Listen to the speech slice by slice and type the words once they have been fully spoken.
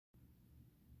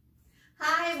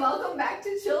Hi, welcome back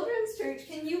to Children's Church.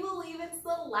 Can you believe it's the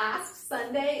last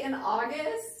Sunday in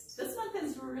August? This month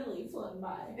has really flown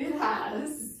by. It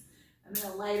has. I'm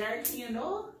going to light our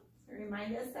candle to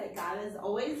remind us that God is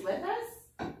always with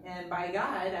us. And by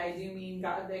God, I do mean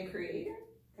God the Creator,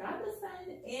 God the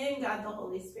Son, and God the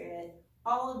Holy Spirit.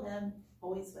 All of them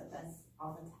always with us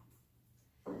all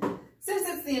the time. Since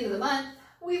it's the end of the month,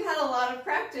 we've had a lot of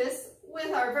practice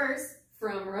with our verse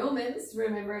from Romans.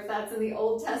 Remember if that's in the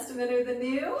Old Testament or the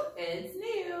New? It's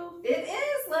new. It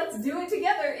is. Let's do it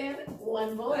together in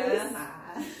one voice.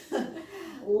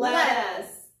 Let us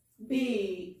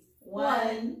be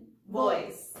one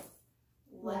voice.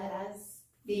 Let us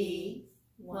be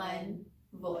one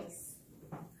voice.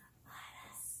 Let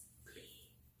us be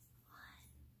one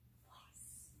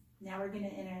voice. Now we're going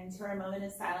to enter into our moment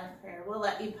of silent prayer. We'll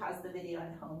let you pause the video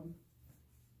at home.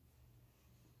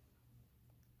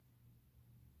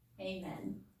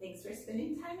 Amen. Thanks for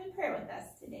spending time in prayer with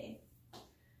us today.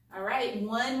 All right,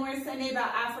 one more Sunday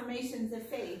about affirmations of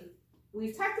faith.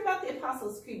 We've talked about the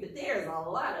Apostles' Creed, but there's a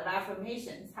lot of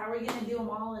affirmations. How are we going to do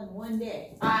them all in one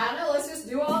day? I don't know. Let's just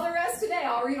do all the rest today.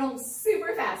 I'll read them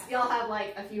super fast. Y'all have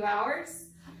like a few hours.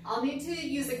 I'll need to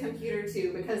use a computer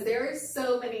too because there are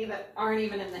so many that aren't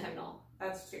even in the hymnal.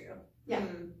 That's true. Yeah.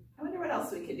 I wonder what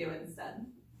else we could do instead.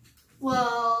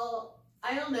 Well,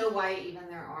 I don't know why even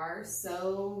there are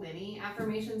so many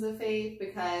affirmations of faith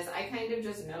because I kind of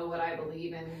just know what I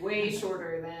believe in way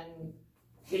shorter than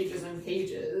pages and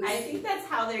pages. I think that's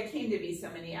how there came to be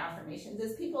so many affirmations,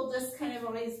 is people just kind of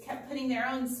always kept putting their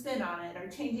own spin on it or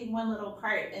changing one little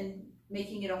part and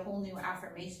making it a whole new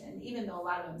affirmation, even though a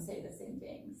lot of them say the same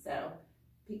thing. So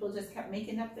people just kept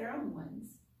making up their own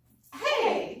ones.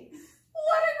 Hey,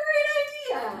 what a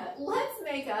great idea! Let's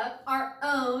make up our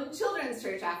own Children's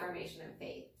Church affirmation of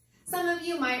faith. Some of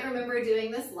you might remember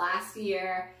doing this last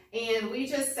year, and we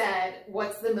just said,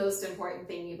 what's the most important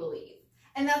thing you believe?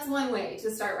 And that's one way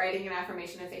to start writing an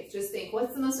affirmation of faith. Just think,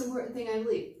 what's the most important thing I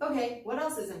believe? Okay, what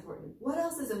else is important? What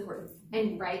else is important?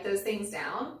 And write those things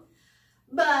down.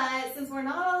 But since we're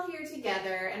not all here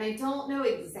together and I don't know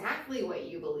exactly what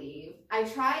you believe, I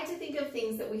tried to think of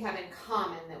things that we have in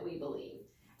common that we believe.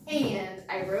 And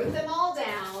I wrote them all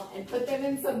down and put them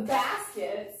in some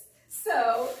baskets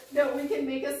so that we can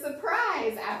make a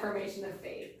surprise affirmation of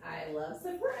faith. I love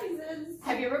surprises.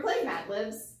 Have you ever played Mad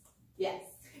Libs? Yes.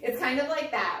 It's kind of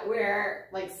like that, where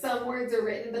like some words are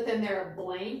written, but then there are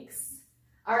blanks.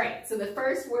 All right, so the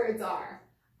first words are,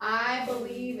 I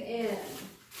believe in.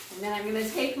 And then I'm going to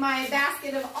take my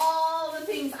basket of all the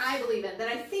things I believe in that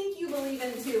I think you believe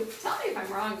in too. Tell me if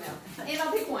I'm wrong though. And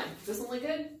I'll pick one. Is this only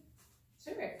good?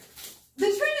 Sure. The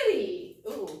Trinity.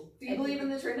 Ooh, do you believe in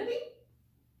the Trinity?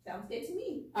 Sounds good to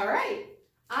me. All right.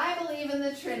 I believe in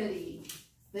the Trinity.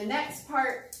 The next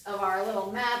part of our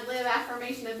little Mad Lib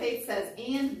affirmation of faith says,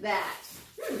 and that.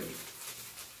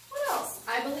 What else?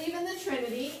 I believe in the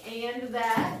Trinity and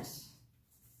that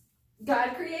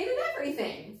God created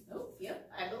everything. Oh,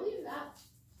 yep, I believe that.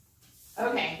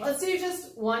 Okay, let's do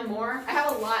just one more. I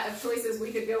have a lot of choices we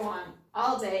could go on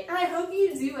all day, and I hope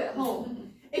you do at home.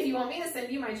 If you want me to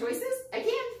send you my choices, I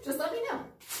can. Just let me know.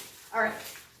 All right,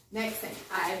 next thing.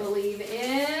 I believe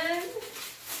in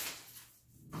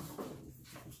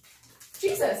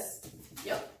Jesus.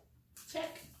 Yep.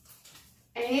 Check.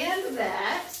 And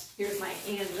that, here's my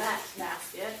and that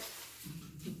basket.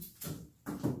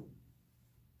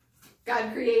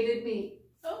 God created me.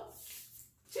 Oh.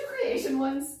 2 creation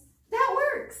ones. That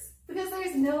works because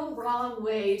there's no wrong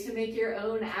way to make your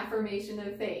own affirmation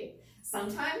of faith.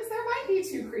 Sometimes there might be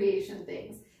 2 creation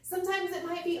things. Sometimes it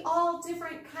might be all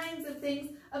different kinds of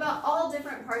things about all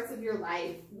different parts of your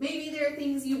life. Maybe there are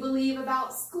things you believe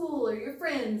about school or your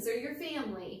friends or your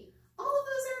family. All of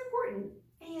those are important,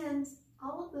 and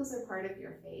all of those are part of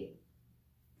your faith.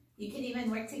 You can even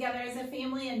work together as a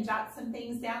family and jot some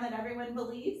things down that everyone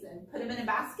believes and put them in a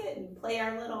basket and play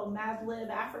our little Mad Lib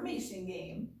affirmation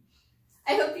game.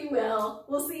 I hope you will.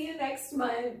 We'll see you next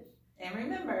month. And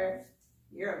remember,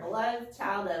 you're a beloved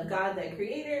child of God the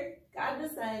Creator, God the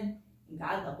Son, and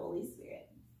God the Holy Spirit.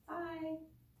 Bye.